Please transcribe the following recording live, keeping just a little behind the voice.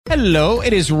Hello,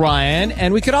 it is Ryan,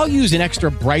 and we could all use an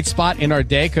extra bright spot in our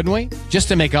day, couldn't we? Just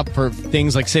to make up for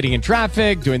things like sitting in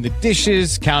traffic, doing the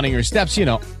dishes, counting your steps, you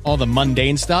know, all the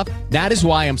mundane stuff. That is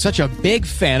why I'm such a big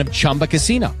fan of Chumba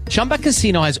Casino. Chumba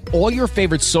Casino has all your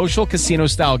favorite social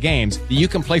casino-style games that you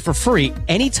can play for free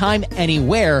anytime,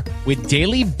 anywhere with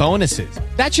daily bonuses.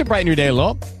 That should brighten your day a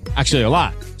little. Actually, a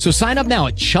lot. So sign up now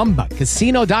at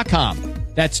ChumbaCasino.com.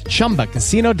 That's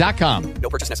ChumbaCasino.com. No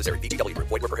purchase necessary. VGW Group.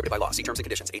 Void where prohibited by law. See terms and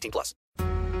conditions. 18+.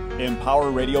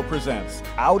 Empower Radio presents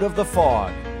Out of the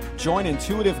Fog. Join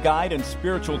intuitive guide and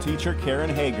spiritual teacher Karen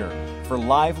Hager for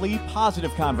lively,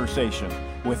 positive conversation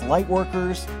with light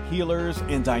workers, healers,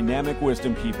 and dynamic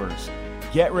wisdom keepers.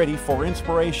 Get ready for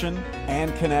inspiration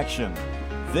and connection.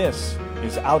 This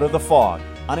is Out of the Fog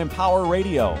on Empower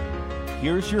Radio.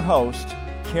 Here's your host,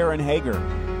 Karen Hager.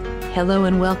 Hello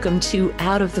and welcome to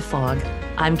Out of the Fog.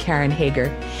 I'm Karen Hager.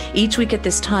 Each week at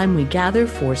this time, we gather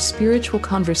for spiritual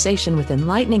conversation with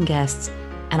enlightening guests,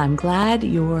 and I'm glad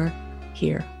you're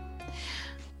here.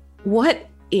 What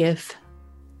if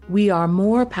we are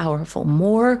more powerful,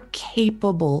 more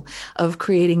capable of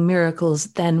creating miracles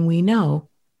than we know?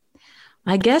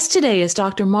 My guest today is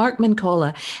Dr. Mark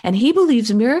Mincolla, and he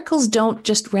believes miracles don't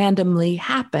just randomly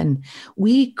happen.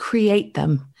 We create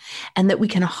them, and that we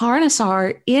can harness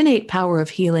our innate power of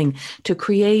healing to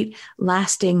create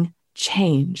lasting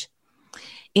change.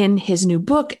 In his new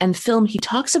book and film, he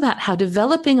talks about how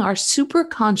developing our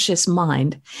superconscious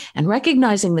mind and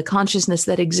recognizing the consciousness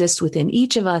that exists within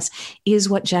each of us is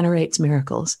what generates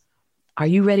miracles. Are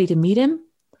you ready to meet him?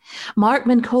 Mark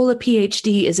Mincolla,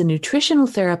 PhD, is a nutritional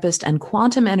therapist and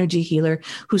quantum energy healer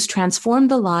who's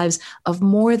transformed the lives of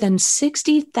more than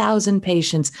 60,000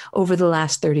 patients over the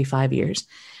last 35 years.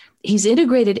 He's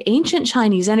integrated ancient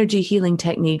Chinese energy healing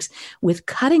techniques with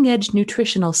cutting-edge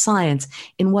nutritional science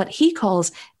in what he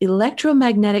calls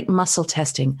electromagnetic muscle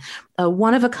testing, a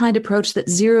one-of-a-kind approach that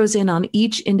zeroes in on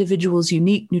each individual's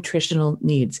unique nutritional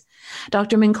needs.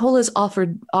 Dr. Mincolla has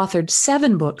authored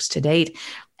 7 books to date,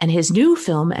 and his new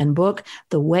film and book,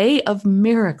 The Way of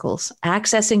Miracles,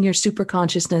 Accessing Your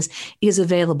Superconsciousness, is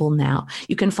available now.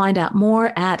 You can find out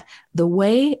more at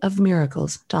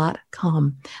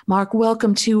thewayofmiracles.com. Mark,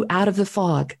 welcome to Out of the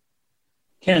Fog.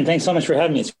 Karen, thanks so much for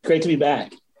having me. It's great to be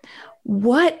back.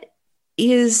 What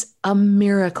is a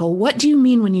miracle? What do you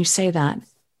mean when you say that?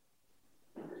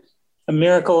 A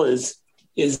miracle is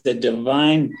the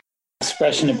divine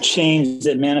expression of change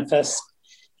that manifests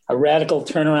a radical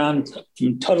turnaround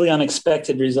from totally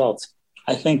unexpected results.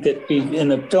 I think that in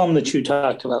the film that you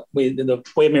talked about, the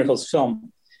Way of Miracles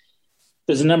film,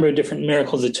 there's a number of different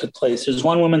miracles that took place. There's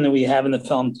one woman that we have in the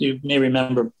film, you may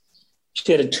remember.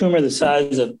 She had a tumor the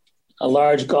size of a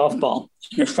large golf ball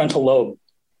in her frontal lobe.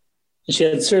 And she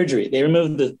had surgery. They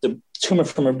removed the tumor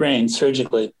from her brain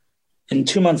surgically. And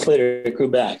 2 months later, it grew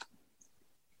back.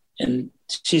 And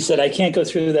she said, I can't go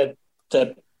through that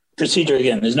procedure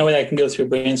again. There's no way I can go through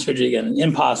brain surgery again.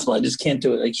 Impossible. I just can't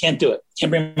do it. I can't do it. Can't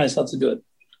bring myself to do it.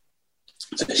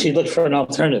 So she looked for an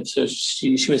alternative. So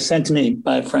she was sent to me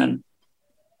by a friend.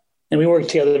 And we worked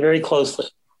together very closely.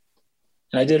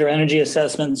 And I did her energy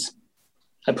assessments.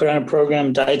 I put her on a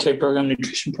program, dietary program,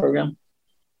 nutrition program,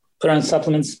 put her on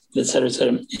supplements, et cetera, et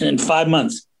cetera. And in 5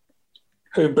 months,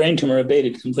 her brain tumor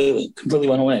abated completely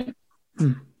went away.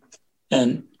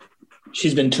 And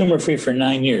she's been tumor-free for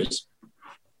 9 years.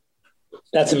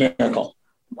 That's a miracle.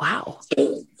 Wow.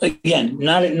 So again,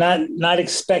 not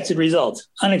expected results,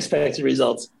 unexpected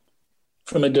results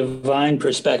from a divine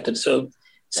perspective. So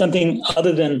something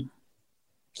other than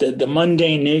the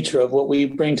mundane nature of what we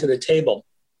bring to the table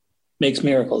makes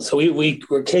miracles. So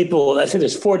we're capable. I said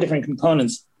there's 4 different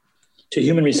components to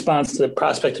human response to the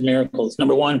prospect of miracles.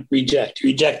 Number 1, reject.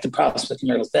 Reject the prospect of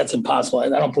miracles. That's impossible. I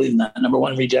don't believe in that. Number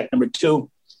 1, reject. Number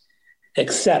 2,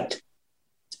 accept.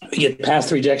 We get past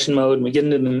the rejection mode and we get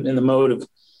in the mode of,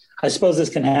 I suppose this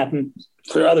can happen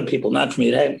for other people, not for me.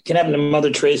 It can happen to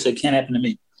Mother Teresa. It can't happen to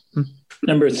me.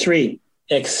 Number 3,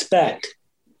 expect.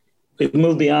 We've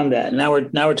moved beyond that. Now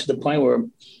we're to the point where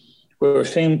we're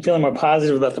feeling more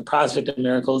positive about the prospect of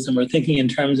miracles, and we're thinking in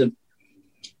terms of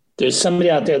there's somebody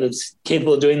out there that's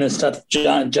capable of doing this stuff,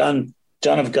 John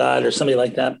of God or somebody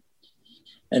like that.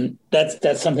 And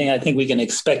that's something I think we can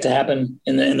expect to happen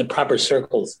in the proper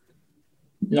circles.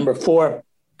 Number 4,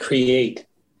 create.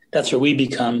 That's where we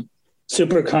become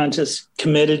super conscious,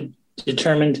 committed,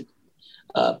 determined,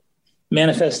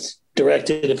 manifest,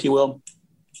 directed, if you will.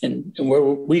 And where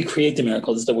we create the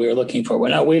miracles that we're looking for. We're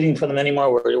not waiting for them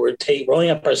anymore. We're rolling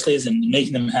up our sleeves and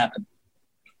making them happen.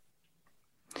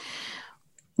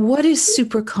 What is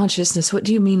super consciousness? What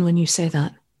do you mean when you say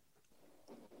that?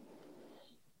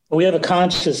 We have a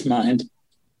conscious mind,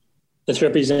 that's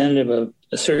representative of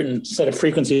a certain set of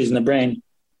frequencies in the brain.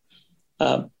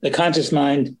 The conscious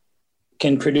mind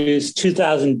can produce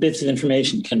 2,000 bits of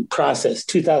information, can process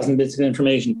 2,000 bits of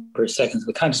information per second. So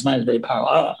the conscious mind is very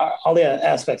powerful. All the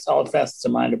aspects, all the facets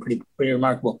of mind are pretty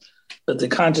remarkable. But the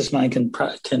conscious mind can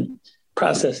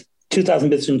process 2,000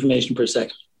 bits of information per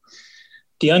second.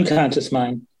 The unconscious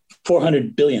mind,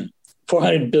 400 billion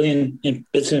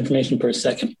bits of information per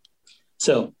second.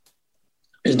 So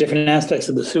there's different aspects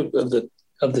of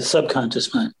the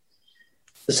subconscious mind.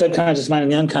 The subconscious mind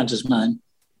and the unconscious mind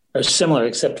are similar,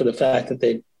 except for the fact that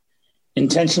they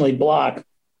intentionally block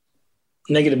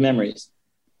negative memories,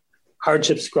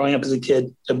 hardships growing up as a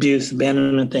kid, abuse,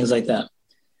 abandonment, things like that.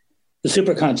 The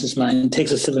superconscious mind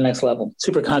takes us to the next level.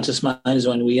 Superconscious mind is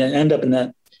when we end up in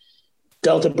that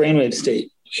delta brainwave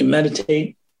state. You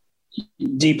meditate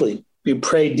deeply, you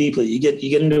pray deeply, you get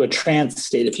into a trance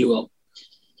state, if you will.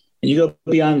 And you go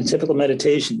beyond typical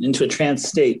meditation into a trance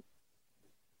state.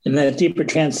 In that deeper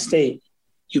trance state,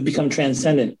 you become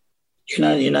transcendent.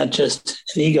 You're not just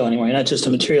an ego anymore. You're not just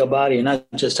a material body. You're not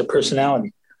just a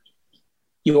personality.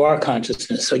 You are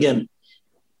consciousness. So again,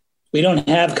 we don't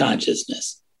have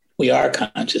consciousness. We are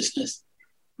consciousness.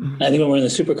 Mm-hmm. I think when we're in the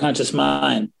superconscious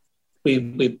mind,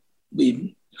 we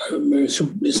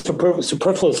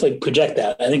superfluously project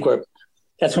that. I think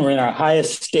that's when we're in our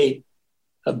highest state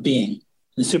of being,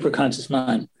 the superconscious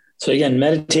mind. So again,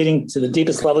 meditating to the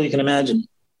deepest level you can imagine,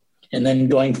 and then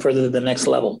going further to the next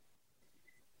level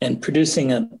and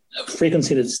producing a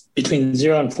frequency that's between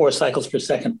 0 and 4 cycles per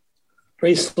second.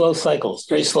 Very slow cycles.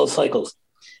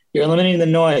 You're eliminating the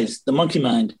noise, the monkey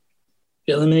mind.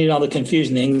 You're eliminating all the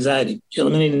confusion, the anxiety. You're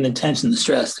eliminating the tension, the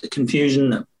stress, the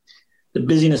confusion, the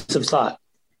busyness of thought.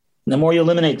 And the more you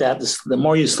eliminate that, the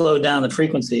more you slow down the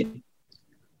frequency,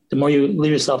 the more you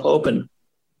leave yourself open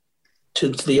to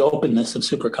the openness of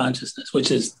superconsciousness,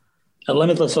 which is a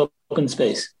limitless open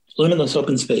space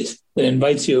that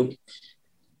invites you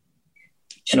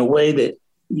in a way that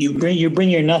you bring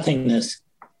your nothingness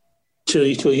to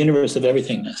a universe of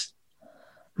everythingness.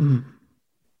 Mm.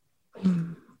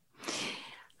 Mm.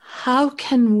 How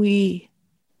can we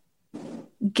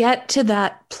get to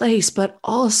that place, but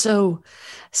also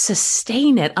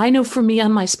sustain it? I know for me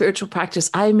on my spiritual practice,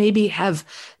 I maybe have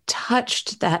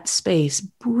touched that space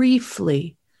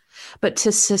briefly, but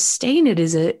to sustain it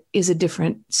is a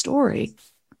different story.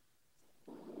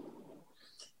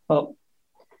 Well,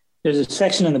 there's a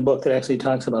section in the book that actually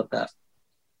talks about that.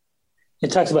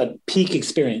 It talks about peak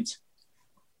experience.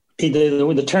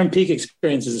 The term peak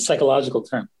experience is a psychological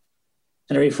term,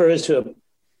 and it refers to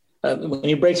when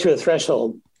you break through a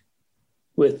threshold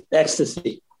with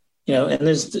ecstasy, and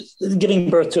there's giving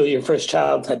birth to your first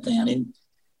child type thing. I mean,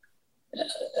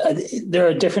 there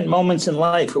are different moments in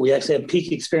life where we actually have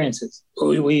peak experiences.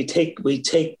 Where we take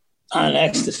on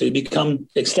ecstasy, we become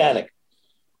ecstatic.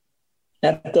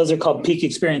 Those are called peak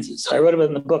experiences. So I wrote about it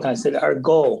in the book, and I said, our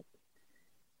goal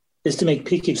is to make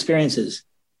peak experiences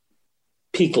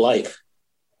peak life.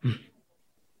 Hmm.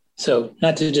 So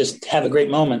not to just have a great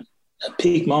moment, a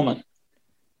peak moment,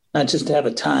 not just to have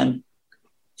a time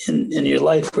in your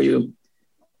life where you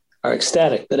are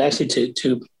ecstatic, but actually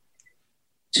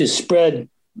to spread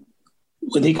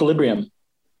with equilibrium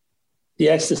the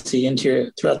ecstasy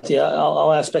throughout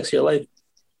all aspects of your life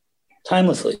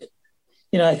timelessly.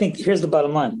 I think here's the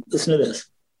bottom line. Listen to this.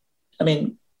 I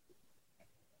mean,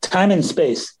 time and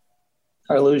space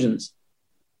are illusions.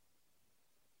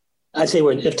 I say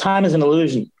if time is an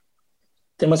illusion,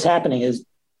 then what's happening is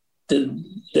the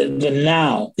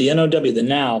now, the NOW, the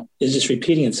now is just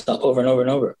repeating itself over and over and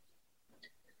over.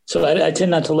 So I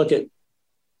tend not to look at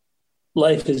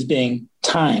life as being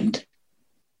timed,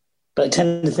 but I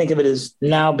tend to think of it as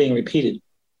now being repeated.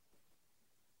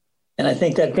 And I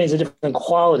think that brings a different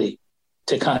quality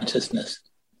to consciousness.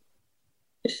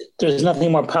 There's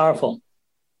nothing more powerful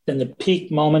than the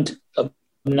peak moment of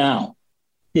now,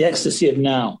 the ecstasy of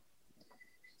now.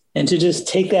 And to just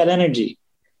take that energy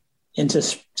and to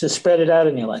spread it out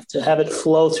in your life, to have it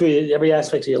flow through every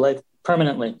aspect of your life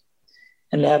permanently,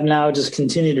 and to have now just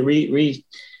continue to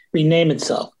rename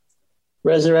itself,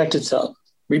 resurrect itself,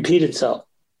 repeat itself,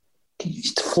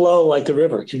 flow like the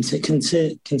river,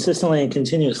 consistently and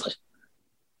continuously.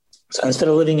 So instead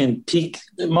of living in peak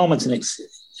moments and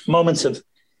moments of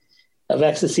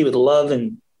ecstasy with love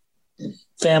and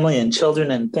family and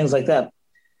children and things like that,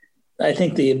 I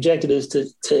think the objective is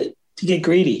to get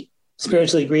greedy,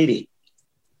 spiritually greedy,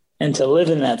 and to live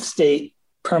in that state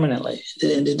permanently,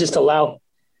 and to just allow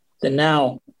the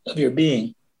now of your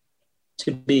being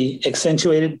to be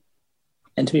accentuated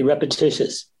and to be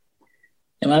repetitious.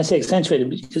 And when I say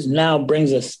accentuated, because now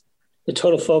brings us the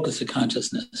total focus of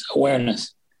consciousness,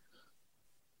 awareness,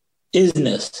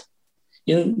 isness.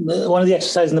 One of the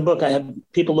exercises in the book, I have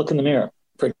people look in the mirror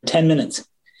for 10 minutes.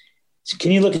 So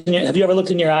have you ever looked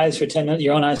in your eyes for 10 minutes,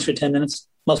 your own eyes for 10 minutes?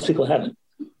 Most people haven't.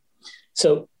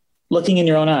 So looking in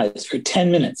your own eyes for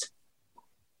 10 minutes,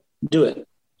 do it.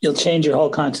 You'll change your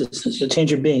whole consciousness. You'll change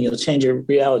your being. You'll change your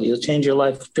reality. You'll change your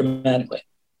life dramatically.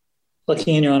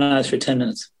 Looking in your own eyes for 10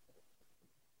 minutes.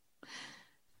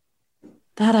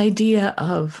 That idea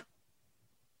of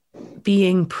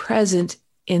being present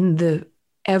in the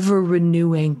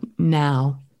ever-renewing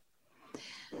now.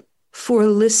 For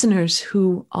listeners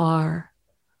who are,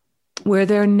 where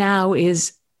their now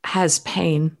has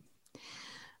pain,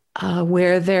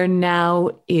 where there now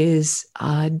is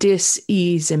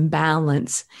dis-ease,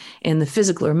 imbalance in the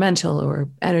physical or mental or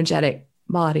energetic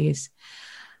bodies,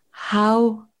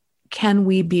 how can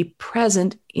we be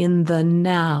present in the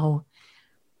now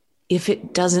if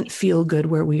it doesn't feel good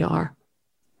where we are?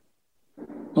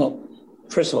 Well,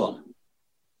 first of all,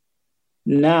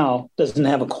 now doesn't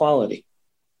have a quality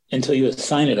until you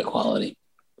assign it a quality.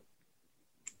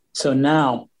 So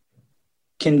now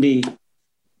can be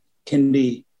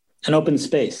an open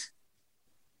space,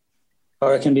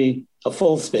 or it can be a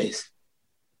full space.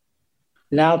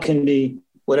 Now can be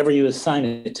whatever you assign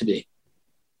it to be.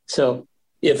 So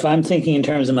if I'm thinking in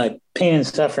terms of my pain and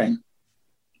suffering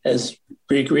as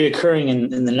reoccurring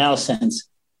in the now sense,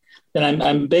 then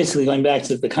I'm basically going back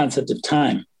to the concept of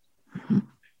time. Mm-hmm.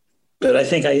 But I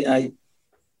think I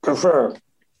prefer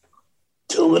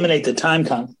to eliminate the time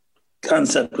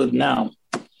concept with now.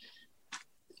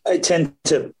 I tend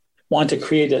to want to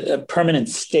create a permanent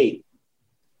state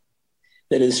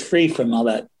that is free from all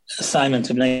that assignment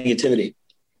of negativity.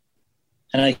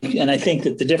 And I think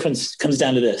that the difference comes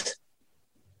down to this.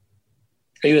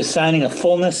 Are you assigning a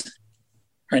fullness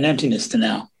or an emptiness to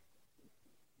now?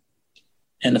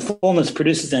 And the fullness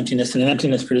produces emptiness, and the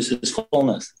emptiness produces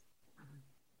fullness.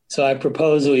 So I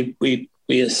propose we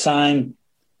assign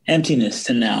emptiness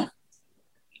to now,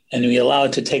 and we allow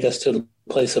it to take us to the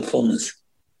place of fullness.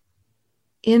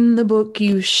 In the book,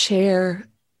 you share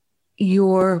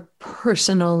your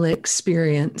personal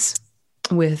experience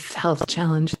with health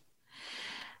challenge.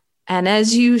 And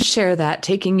as you share that,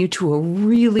 taking you to a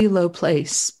really low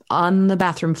place on the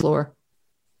bathroom floor,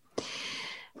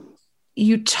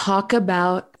 you talk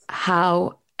about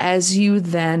how, as you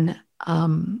then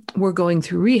were going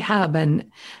through rehab,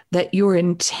 and that your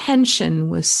intention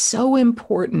was so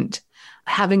important,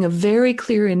 having a very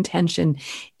clear intention,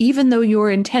 even though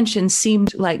your intention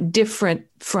seemed like different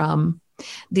from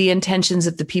the intentions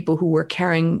of the people who were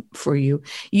caring for you.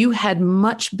 You had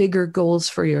much bigger goals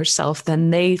for yourself than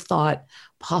they thought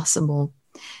possible.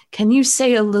 Can you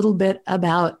say a little bit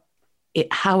about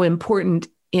how important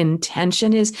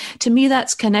intention is? To me,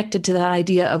 that's connected to that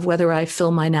idea of whether I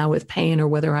fill my now with pain or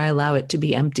whether I allow it to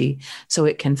be empty so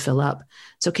it can fill up.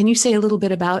 So can you say a little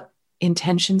bit about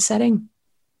intention setting?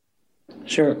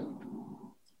 Sure.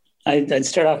 I'd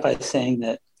start off by saying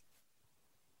that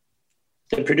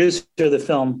the producer of the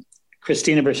film,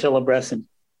 Christina Bercilla-Bresson,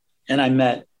 and I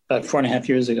met about 4.5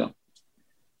 years ago.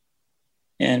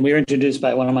 And we were introduced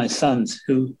by one of my sons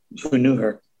who knew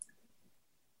her.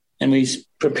 And we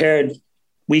prepared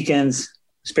weekends,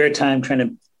 spare time, trying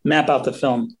to map out the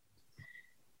film.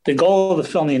 The goal of the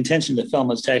film, the intention of the film,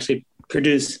 was to actually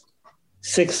produce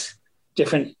 6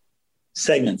 different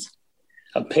segments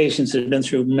of patients that have been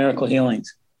through miracle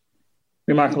healings,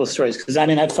 remarkable stories. Because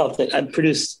I felt that I've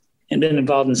produced and been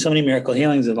involved in so many miracle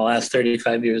healings in the last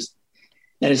 35 years.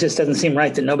 And it just doesn't seem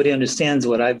right that nobody understands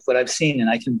what I've seen. And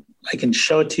I can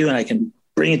show it to you, and I can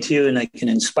bring it to you, and I can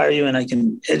inspire you, and I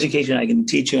can educate you, and I can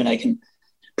teach you, and I can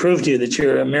prove to you that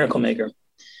you're a miracle maker.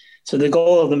 So the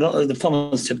goal of the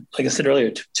film is to, like I said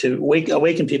earlier, to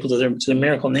awaken people to their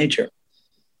miracle nature.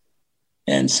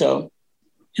 And so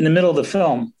in the middle of the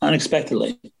film,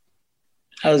 unexpectedly,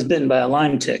 I was bitten by a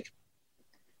Lyme tick.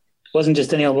 It wasn't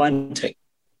just any old Lyme tick.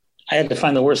 I had to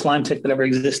find the worst Lyme tick that ever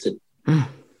existed. Mm.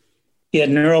 He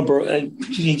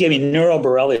gave me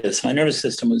neuroborrelias. My nervous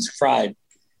system was fried.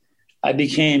 I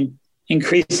became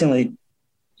increasingly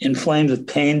inflamed with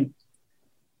pain,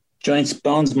 joints,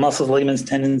 bones, muscles, ligaments,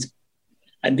 tendons.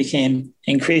 I became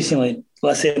increasingly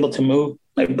less able to move.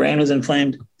 My brain was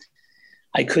inflamed.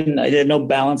 I had no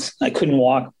balance. I couldn't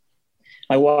walk.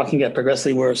 My walking got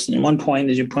progressively worse. And at one point,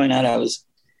 as you point out, I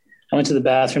went to the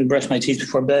bathroom, brushed my teeth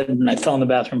before bed, and I fell on the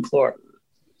bathroom floor,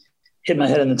 hit my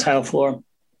head on the tile floor,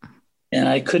 and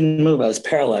I couldn't move. I was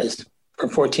paralyzed for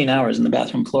 14 hours in the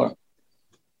bathroom floor.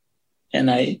 And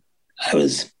I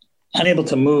was unable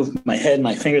to move my head,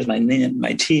 my fingers,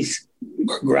 my teeth,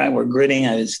 were gritting.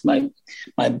 My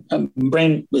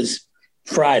brain was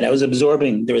fried. I was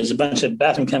absorbing. There was a bunch of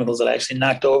bathroom chemicals that I actually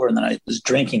knocked over, and then I was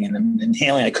drinking and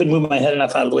inhaling. I couldn't move my head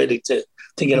enough out of the way to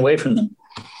get away from them.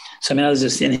 So, I was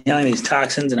just inhaling these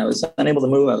toxins, and I was unable to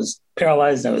move. I was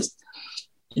paralyzed. I was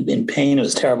in pain. It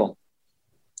was terrible.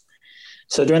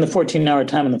 So during the 14-hour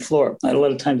time on the floor, I had a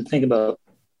lot of time to think about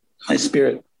my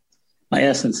spirit, my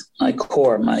essence, my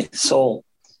core, my soul,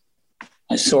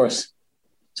 my source.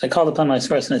 So I called upon my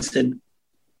source and I said,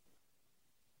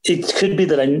 it could be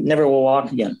that I never will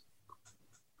walk again.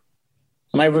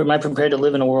 Am I prepared to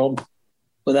live in a world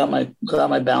without my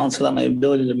balance, without my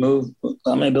ability to move,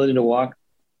 without my ability to walk?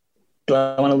 Do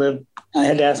I want to live? I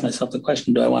had to ask myself the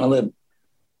question, do I want to live?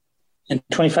 And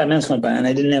 25 minutes went by and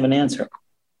I didn't have an answer.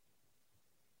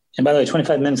 And by the way,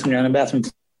 25 minutes when you're on a bathroom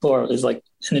floor is like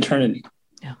an eternity.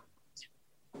 Yeah.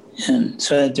 And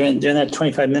so during that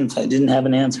 25 minutes, I didn't have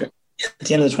an answer. At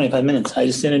the end of the 25 minutes, I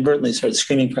just inadvertently started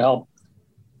screaming for help.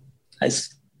 I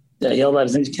yelled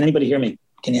out, can anybody hear me?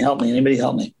 Can you help me? Anybody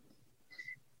help me?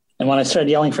 And when I started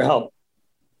yelling for help,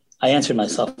 I answered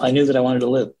myself. I knew that I wanted to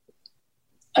live.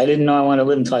 I didn't know I wanted to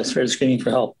live until I started screaming for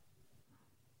help.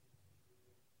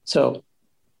 So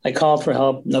I called for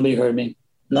help. Nobody heard me.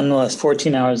 Nonetheless,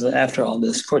 14 hours after all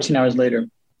this, 14 hours later,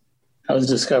 I was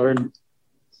discovered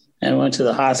and went to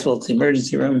the hospital, to the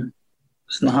emergency room. I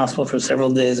was in the hospital for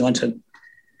several days. I went to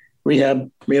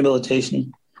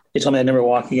rehabilitation. They told me I'd never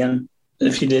walk again. And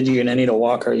if you did, you're going to need a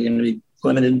walker. You're going to be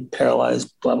limited,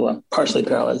 paralyzed, blah, blah, partially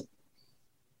paralyzed.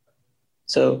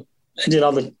 So I did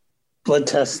all the blood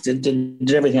tests,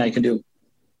 did everything I could do.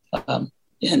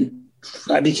 And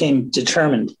I became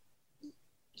determined.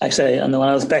 Actually, when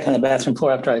I was back on the bathroom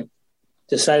floor after I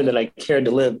decided that I cared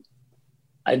to live,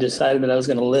 I decided that I was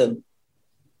going to live.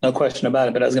 No question about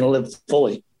it, but I was going to live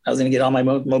fully. I was going to get all my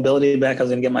mobility back. I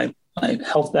was going to get my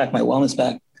health back, my wellness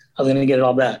back. I was going to get it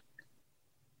all back.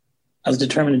 I was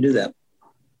determined to do that.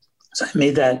 So I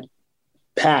made that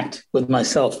pact with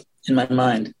myself in my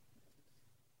mind.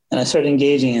 And I started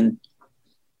engaging in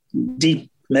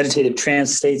deep meditative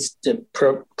trance states to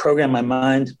program my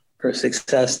mind for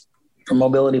success, for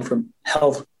mobility, for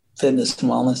health, fitness,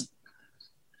 and wellness.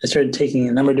 I started taking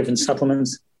a number of different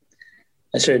supplements.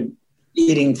 I started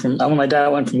eating my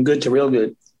diet went from good to real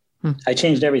good. I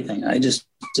changed everything. I just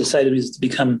decided I was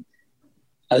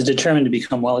determined to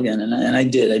become well again. And I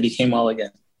did. I became well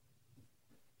again.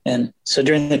 And so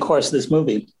during the course of this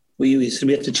movie, we said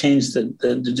we have to change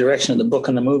the direction of the book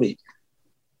and the movie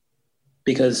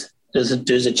because there's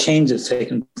a change that's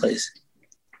taken place.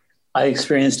 I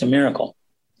experienced a miracle,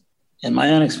 and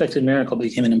my unexpected miracle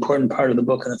became an important part of the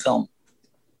book and the film.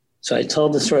 So I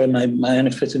told the story of my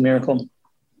unexpected miracle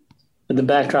with the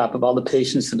backdrop of all the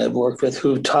patients that I've worked with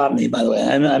who've taught me, by the way.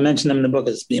 I mentioned them in the book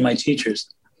as being my teachers.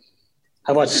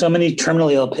 I've watched so many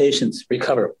terminally ill patients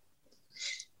recover,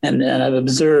 and I've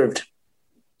observed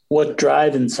what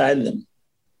drive inside of them,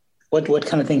 what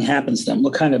kind of thing happens to them,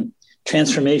 what kind of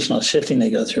transformational shifting they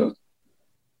go through.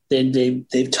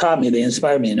 They've taught me, they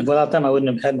inspired me, and without them, I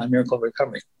wouldn't have had my miracle of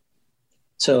recovery.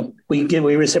 So we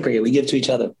reciprocate, we give to each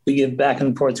other, we give back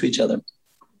and forth to each other.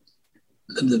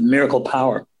 The miracle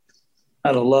power,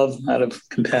 out of love, out of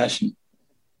compassion.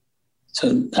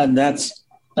 So that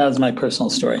was my personal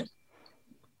story.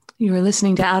 You are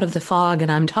listening to Out of the Fog,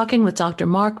 and I'm talking with Dr.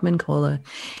 Mark Mincolla.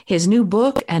 His new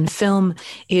book and film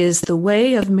is The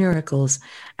Way of Miracles,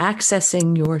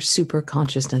 Accessing Your Super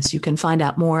Consciousness. You can find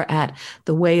out more at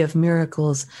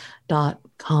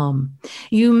thewayofmiracles.com.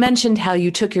 You mentioned how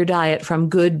you took your diet from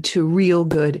good to real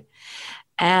good.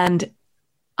 And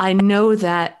I know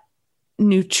that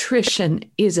nutrition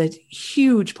is a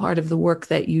huge part of the work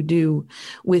that you do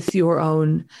with your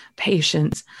own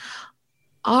patients.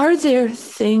 Are there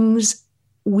things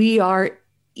we are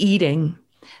eating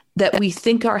that we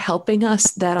think are helping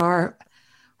us that are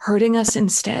hurting us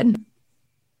instead?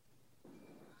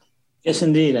 Yes,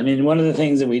 indeed. I mean, one of the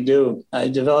things that we do, I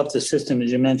developed a system,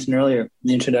 as you mentioned earlier in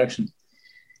the introduction,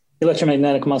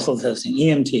 electromagnetic muscle testing,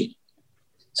 EMT.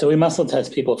 So we muscle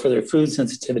test people for their food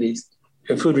sensitivities,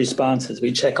 their food responses.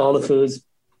 We check all the foods,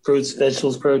 fruits,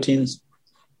 vegetables, proteins,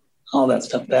 all that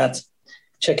stuff, fats,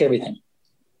 check everything.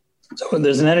 So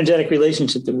there's an energetic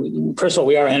relationship. First of all,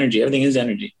 we are energy. Everything is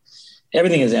energy.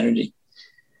 Everything is energy.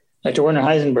 Dr. Werner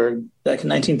Heisenberg, back in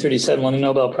 1937, won the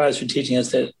Nobel Prize for teaching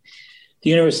us that the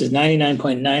universe is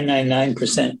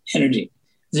 99.999% energy,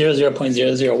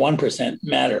 0.001%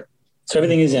 matter. So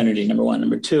everything is energy, number one.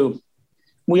 Number two,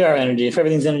 we are energy. If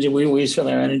everything's energy, we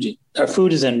certainly are energy. Our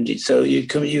food is energy. So you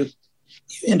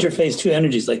interface two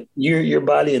energies, like your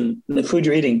body and the food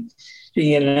you're eating, you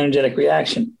can get an energetic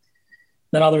reaction.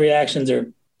 Then all the reactions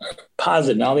are are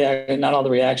positive. Not all the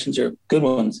reactions are good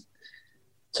ones.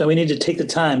 So we need to take the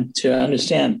time to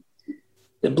understand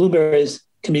that blueberries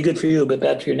can be good for you, but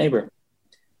bad for your neighbor.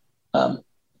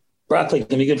 Broccoli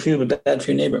can be good for you, but bad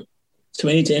for your neighbor. So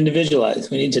we need to individualize.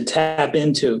 We need to tap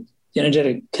into the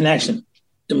energetic connection,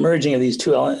 the merging of these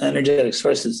two energetic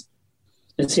sources,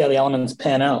 and see how the elements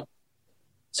pan out.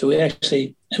 So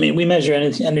we measure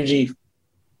energy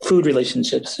food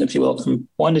relationships, if you will, from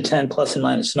 1 to 10, plus and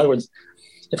minus. In other words,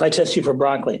 if I test you for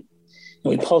broccoli and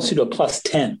we pulse you to a plus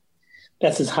 10,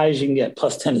 that's as high as you can get.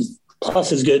 Plus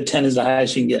is good, 10 is the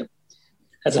highest you can get.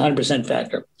 That's 100%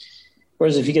 factor.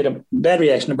 Whereas if you get a bad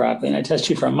reaction to broccoli and I test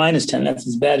you for a minus 10, that's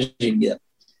as bad as you can get.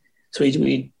 So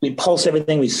we pulse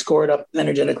everything, we score it up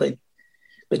energetically.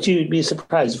 But you'd be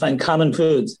surprised to find common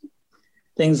foods,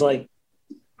 things like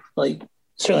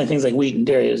certainly things like wheat and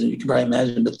dairy, as you can probably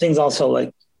imagine, but things also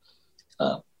like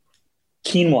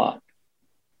quinoa,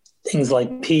 things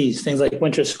like peas, things like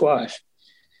winter squash,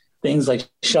 things like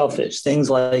shellfish, things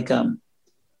like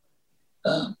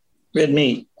red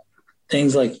meat,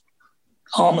 things like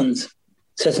almonds,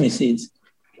 sesame seeds.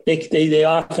 They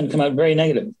often come out very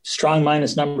negative, strong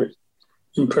minus numbers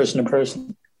from person to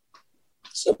person.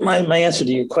 So my answer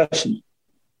to your question,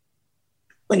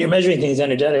 when you're measuring things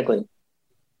energetically,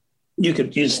 you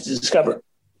could discover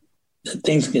that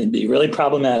things can be really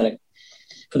problematic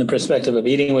from the perspective of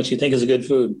eating what you think is a good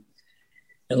food.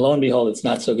 And lo and behold, it's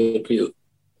not so good for you.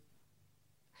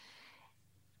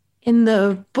 In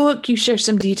the book, you share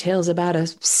some details about a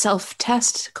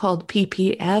self-test called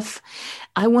PPF.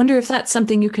 I wonder if that's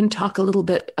something you can talk a little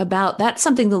bit about. That's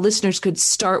something the listeners could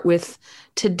start with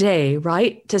today,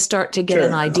 right? To start to get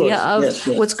an idea of yes.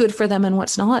 What's good for them and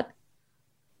what's not.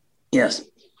 Yes.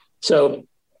 So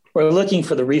we're looking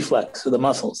for the reflex of the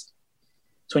muscles.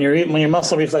 So when your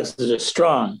muscle reflexes are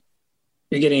strong,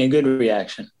 you're getting a good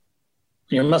reaction.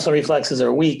 When your muscle reflexes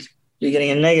are weak, you're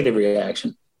getting a negative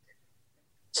reaction.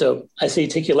 So I say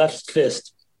take your left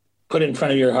fist, put it in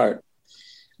front of your heart,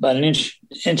 about an inch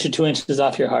or 2 inches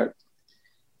off your heart.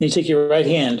 Then you take your right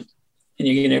hand and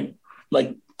you're going to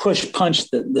like punch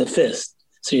the fist.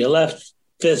 So your left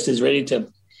fist is ready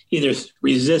to either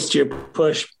resist your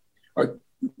push or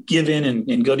give in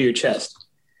and go to your chest.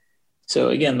 So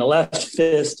again, the left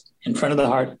fist in front of the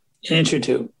heart, an inch or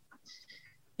two.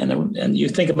 And you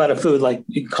think about a food like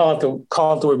you call it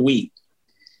the word wheat.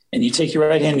 And you take your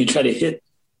right hand and you try to hit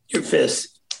your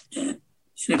fist. And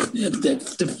if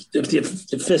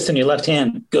the fist in your left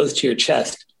hand goes to your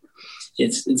chest,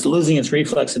 it's losing its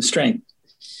reflexive strength.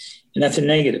 And that's a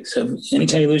negative. So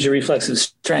anytime you lose your reflexive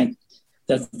strength,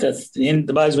 that's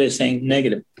the body's way of saying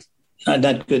negative.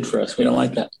 Not good for us. We don't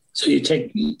like that. So you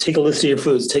take a list of your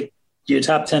foods, take your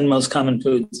top 10 most common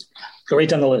foods, go right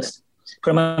down the list, put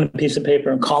them on a piece of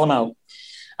paper and call them out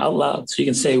loud. So you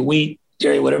can say wheat,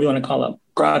 dairy, whatever you want to call it,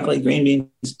 broccoli, green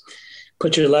beans.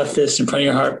 Put your left fist in front of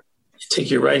your heart, take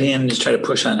your right hand and just try to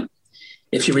push on it.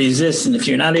 If you resist and if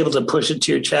you're not able to push it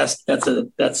to your chest, that's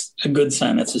a good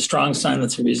sign. That's a strong sign.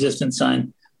 That's a resistant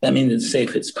sign. That means it's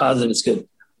safe. It's positive. It's good.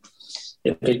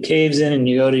 If it caves in and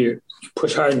you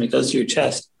push hard and it goes to your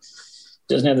chest,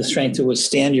 doesn't have the strength to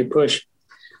withstand your push,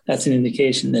 that's an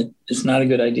indication that it's not a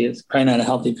good idea. It's probably not a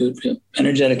healthy food for you.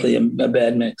 Energetically, a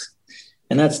bad mix.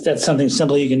 And that's something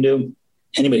simple you can do.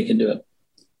 Anybody can do it.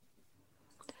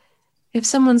 If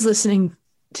someone's listening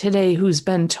today who's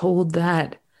been told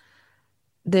that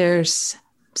there's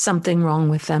something wrong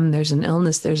with them, there's an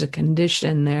illness, there's a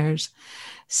condition, there's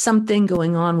something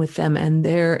going on with them, and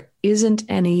there isn't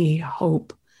any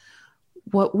hope,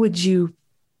 what would you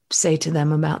say to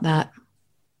them about that?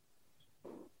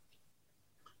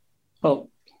 Well,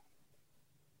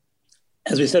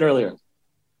 as we said earlier,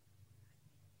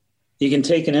 you can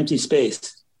take an empty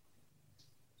space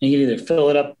and you can either fill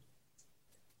it up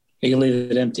or you can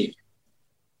leave it empty.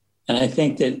 And I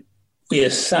think that we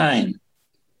assign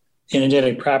the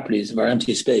energetic properties of our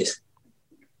empty space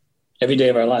every day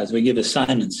of our lives. We give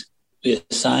assignments. We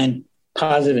assign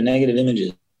positive and negative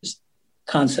images,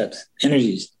 concepts,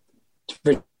 energies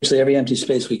to virtually every empty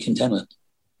space we contend with.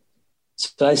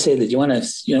 So I say that you want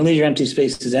to leave your empty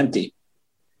spaces empty.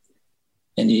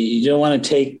 And you don't want to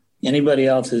take anybody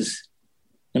else's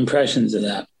impressions of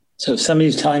that. So if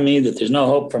somebody's telling me that there's no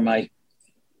hope for my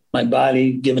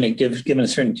body given a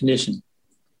certain condition,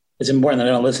 it's important that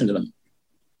I don't listen to them.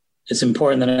 It's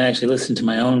important that I actually listen to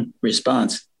my own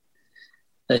response.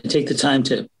 I take the time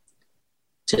to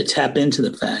tap into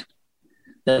the fact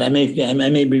that I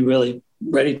may be really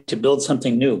ready to build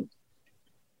something new.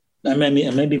 I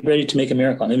may be ready to make a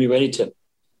miracle. I may be ready to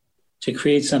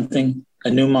create something, a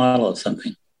new model of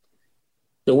something.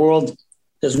 The world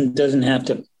doesn't have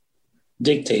to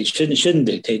dictate, shouldn't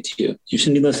dictate to you. You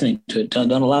shouldn't be listening to it.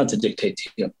 Don't allow it to dictate to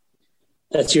you.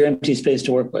 That's your empty space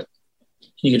to work with.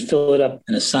 You can fill it up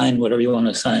and assign whatever you want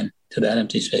to assign to that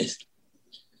empty space.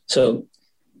 So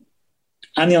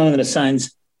I'm the only one that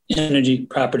assigns energy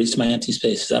properties to my empty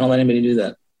spaces. I don't let anybody do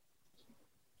that.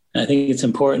 And I think it's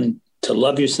important to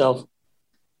love yourself,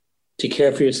 to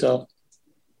care for yourself,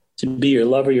 to be your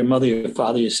lover, your mother, your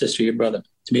father, your sister, your brother,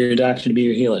 to be your doctor, to be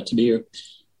your healer, to be your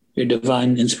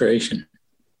divine inspiration.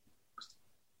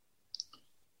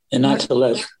 And not to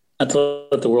let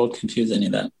the world confuse any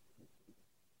of that.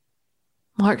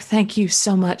 Mark, thank you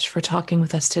so much for talking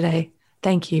with us today.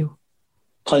 Thank you.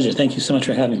 Pleasure. Thank you so much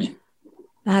for having me.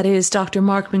 That is Dr.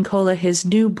 Mark Mincolla. His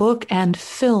new book and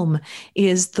film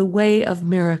is The Way of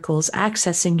Miracles,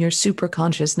 Accessing Your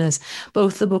Superconsciousness.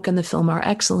 Both the book and the film are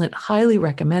excellent, highly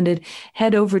recommended.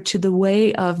 Head over to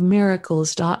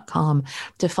thewayofmiracles.com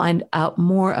to find out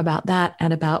more about that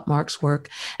and about Mark's work.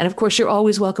 And of course, you're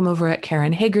always welcome over at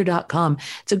KarenHager.com.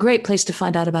 It's a great place to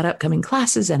find out about upcoming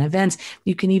classes and events.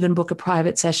 You can even book a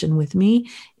private session with me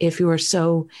if you are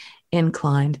so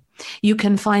inclined. You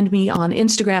can find me on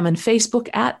Instagram and Facebook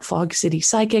at Fog City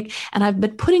Psychic, and I've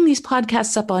been putting these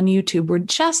podcasts up on YouTube. We're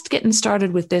just getting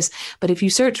started with this, but if you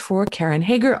search for Karen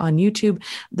Hager on YouTube,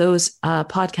 those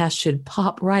podcasts should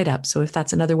pop right up. So if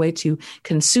that's another way to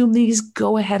consume these,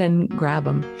 go ahead and grab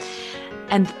them.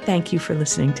 And thank you for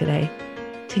listening today.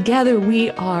 Together, we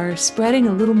are spreading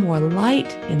a little more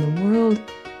light in the world,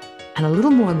 and a little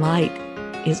more light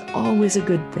is always a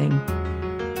good thing.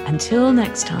 Until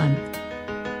next time,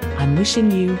 I'm wishing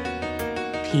you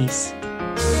peace.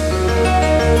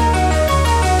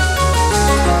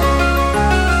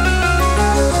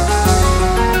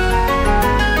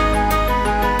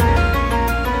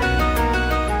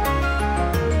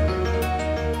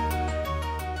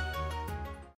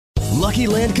 Lucky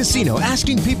Land Casino,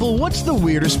 asking people, what's the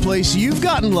weirdest place you've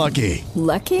gotten lucky?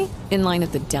 Lucky? In line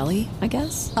at the deli, I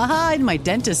guess? Aha, in my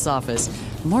dentist's office.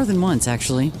 More than once,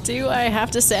 actually. Do I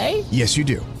have to say? Yes, you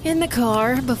do. In the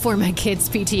car before my kids'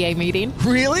 PTA meeting.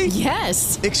 Really?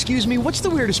 Yes. Excuse me, what's the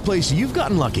weirdest place you've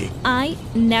gotten lucky? I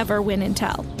never win and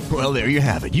tell. Well, there you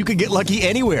have it. You can get lucky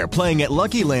anywhere, playing at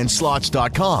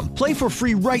LuckyLandSlots.com. Play for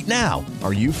free right now.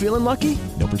 Are you feeling lucky?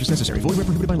 No purchase necessary. Void where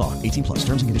prohibited by law. 18+.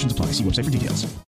 Terms and conditions apply. See website for details.